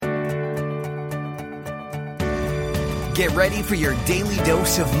Get ready for your daily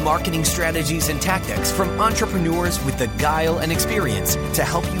dose of marketing strategies and tactics from entrepreneurs with the guile and experience to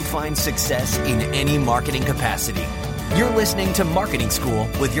help you find success in any marketing capacity. You're listening to Marketing School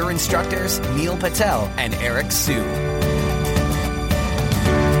with your instructors, Neil Patel and Eric Sue.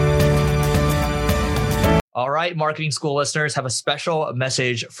 All right, Marketing School listeners, have a special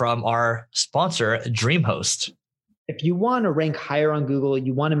message from our sponsor, DreamHost. If you want to rank higher on Google,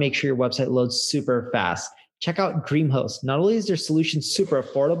 you want to make sure your website loads super fast. Check out DreamHost. Not only is their solution super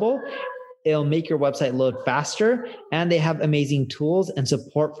affordable, it'll make your website load faster, and they have amazing tools and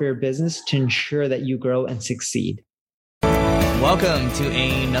support for your business to ensure that you grow and succeed. Welcome to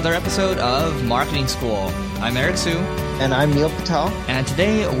another episode of Marketing School. I'm Eric Sue. And I'm Neil Patel. And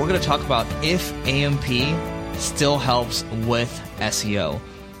today we're going to talk about if AMP still helps with SEO.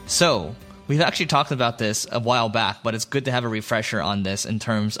 So we've actually talked about this a while back, but it's good to have a refresher on this in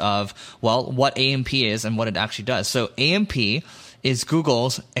terms of, well, what AMP is and what it actually does. So AMP is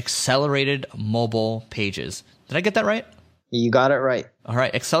Google's accelerated mobile pages. Did I get that right? You got it right. All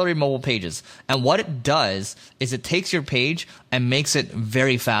right, accelerated mobile pages. And what it does is it takes your page and makes it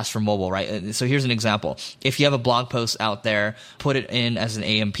very fast for mobile, right? So here's an example. If you have a blog post out there, put it in as an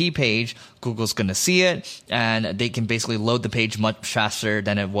AMP page, Google's going to see it, and they can basically load the page much faster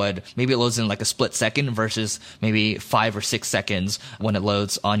than it would. Maybe it loads in like a split second versus maybe 5 or 6 seconds when it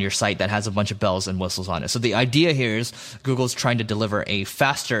loads on your site that has a bunch of bells and whistles on it. So the idea here is Google's trying to deliver a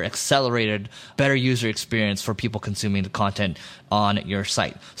faster, accelerated, better user experience for people consuming the content on your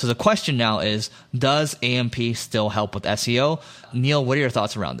site. So the question now is, does AMP still help with SEO? Neil, what are your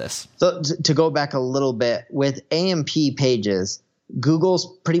thoughts around this? So to go back a little bit, with AMP pages,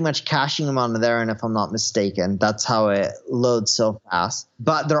 Google's pretty much caching them onto there, and if I'm not mistaken, that's how it loads so fast.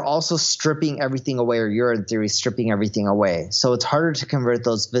 But they're also stripping everything away, or you're in theory stripping everything away. So it's harder to convert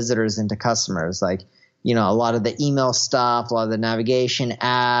those visitors into customers. Like, you know, a lot of the email stuff, a lot of the navigation,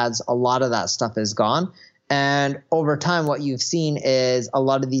 ads, a lot of that stuff is gone. And over time, what you've seen is a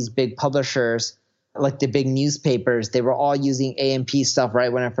lot of these big publishers, like the big newspapers, they were all using AMP stuff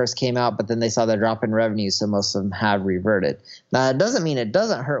right when it first came out, but then they saw the drop in revenue, so most of them have reverted. Now, it doesn't mean it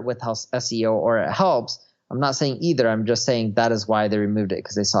doesn't hurt with SEO or it helps. I'm not saying either. I'm just saying that is why they removed it,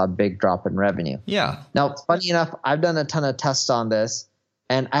 because they saw a big drop in revenue. Yeah. Now, funny enough, I've done a ton of tests on this,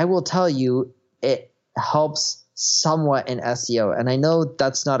 and I will tell you it helps somewhat in SEO. And I know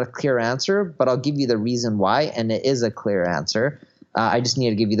that's not a clear answer, but I'll give you the reason why, and it is a clear answer. I just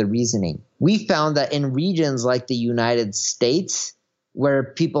need to give you the reasoning. We found that in regions like the United States, where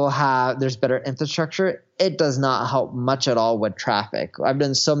people there's better infrastructure, it does not help much at all with traffic. I've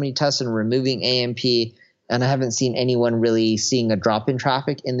done so many tests in removing AMP, and I haven't seen anyone really seeing a drop in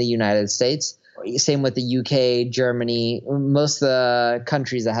traffic in the United States. Same with the UK, Germany, most of the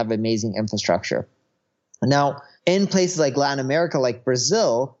countries that have amazing infrastructure. Now, in places like Latin America, like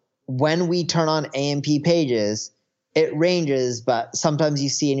Brazil, when we turn on AMP pages, it ranges, but sometimes you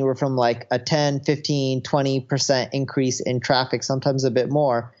see anywhere from like a 10, 15, 20% increase in traffic, sometimes a bit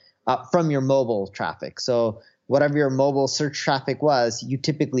more, from your mobile traffic. So whatever your mobile search traffic was, you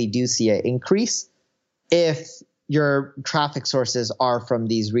typically do see an increase if your traffic sources are from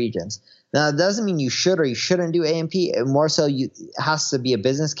these regions. Now, it doesn't mean you should or you shouldn't do AMP. More so, it has to be a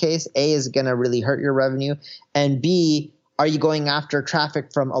business case. A, is going to really hurt your revenue? And B, are you going after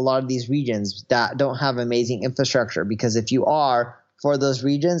traffic from a lot of these regions that don't have amazing infrastructure? Because if you are, for those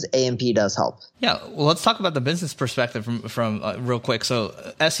regions, AMP does help. Yeah, well, let's talk about the business perspective from real quick. So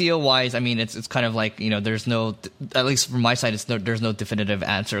SEO wise, I mean, it's kind of like, you know, there's no, at least from my side, there's no definitive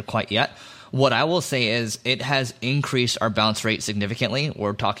answer quite yet. What I will say is it has increased our bounce rate significantly.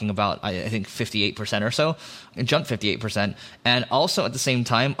 We're talking about, I think, 58% or so. It jumped 58%. And also at the same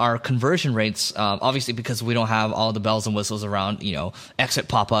time, our conversion rates, obviously because we don't have all the bells and whistles around, you know, exit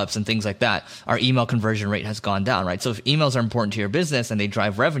pop-ups and things like that, our email conversion rate has gone down, right? So if emails are important to your business and they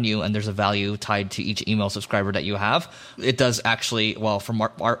drive revenue and there's a value tied to each email subscriber that you have, it does actually, well, from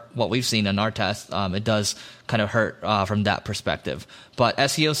what we've seen in our test, it does kind of hurt from that perspective. But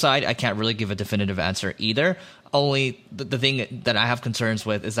SEO side, I can't really give a definitive answer either. Only the thing that I have concerns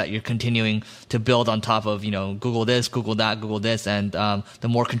with is that you're continuing to build on top of, you know, Google this, Google that, Google this, and the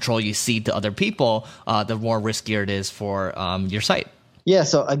more control you cede to other people, the more riskier it is for your site. Yeah,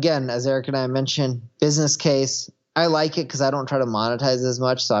 so again, as Eric and I mentioned, business case, I like it because I don't try to monetize as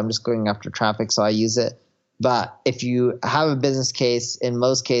much, so I'm just going after traffic, so I use it. But if you have a business case, in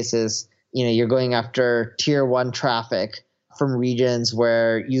most cases, you know, you're going after tier 1 traffic from regions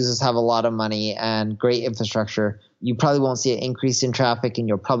where users have a lot of money and great infrastructure, you probably won't see an increase in traffic, and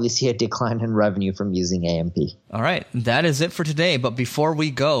you'll probably see a decline in revenue from using AMP. All right. That is it for today. But before we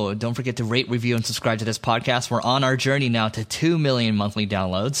go, don't forget to rate, review, and subscribe to this podcast. We're on our journey now to 2 million monthly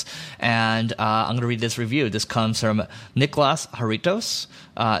downloads. And I'm going to read this review. This comes from Nicolas Haritos.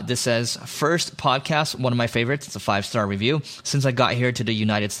 This says, first podcast, one of my favorites. It's a 5-star review. Since I got here to the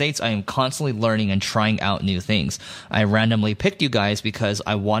United States, I am constantly learning and trying out new things. I randomly picked you guys because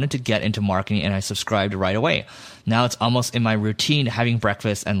I wanted to get into marketing, and I subscribed right away. Now it's almost in my routine having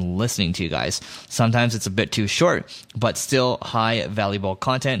breakfast and listening to you guys. Sometimes it's a bit too short, but still high valuable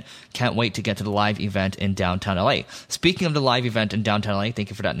content. Can't wait to get to the live event in downtown LA. Speaking of the live event in downtown LA, thank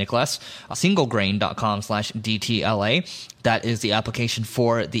you for that, Nicholas. Singlegrain.com/DTLA. That is the application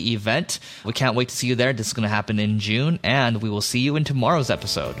for the event. We can't wait to see you there. This is going to happen in June, and we will see you in tomorrow's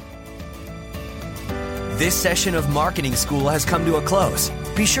episode. This session of Marketing School has come to a close.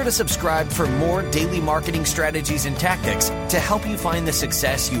 Be sure to subscribe for more daily marketing strategies and tactics to help you find the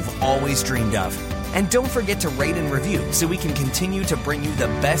success you've always dreamed of. And don't forget to rate and review so we can continue to bring you the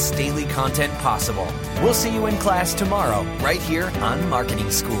best daily content possible. We'll see you in class tomorrow, right here on Marketing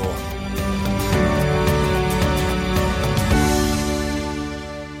School.